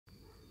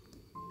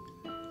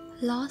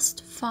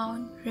Lost,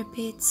 found,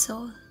 repeat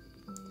soul.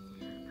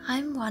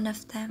 I'm one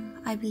of them.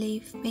 I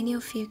believe many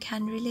of you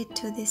can relate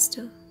to this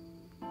too.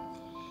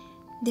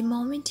 The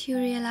moment you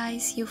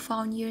realize you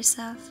found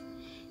yourself,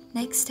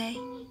 next day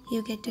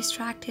you get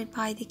distracted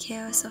by the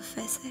chaos of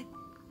visit.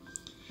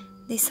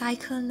 The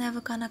cycle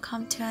never gonna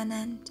come to an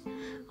end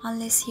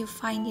unless you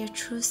find your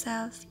true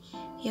self,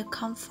 your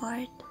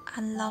comfort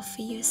and love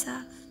for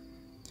yourself.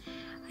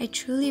 I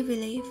truly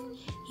believe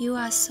you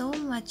are so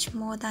much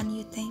more than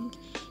you think.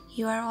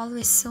 You are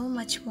always so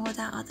much more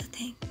than other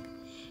things.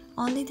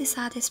 Only the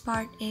saddest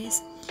part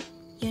is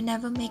you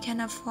never make an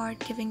effort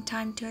giving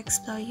time to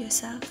explore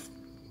yourself.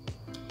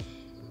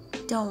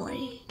 Don't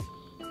worry,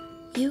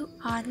 you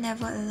are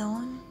never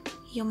alone.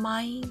 Your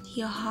mind,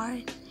 your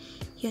heart,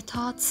 your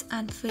thoughts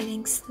and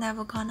feelings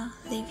never gonna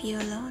leave you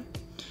alone.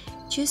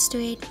 Just do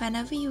it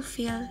whenever you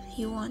feel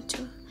you want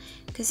to,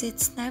 because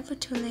it's never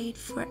too late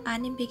for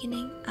any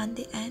beginning and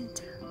the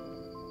end.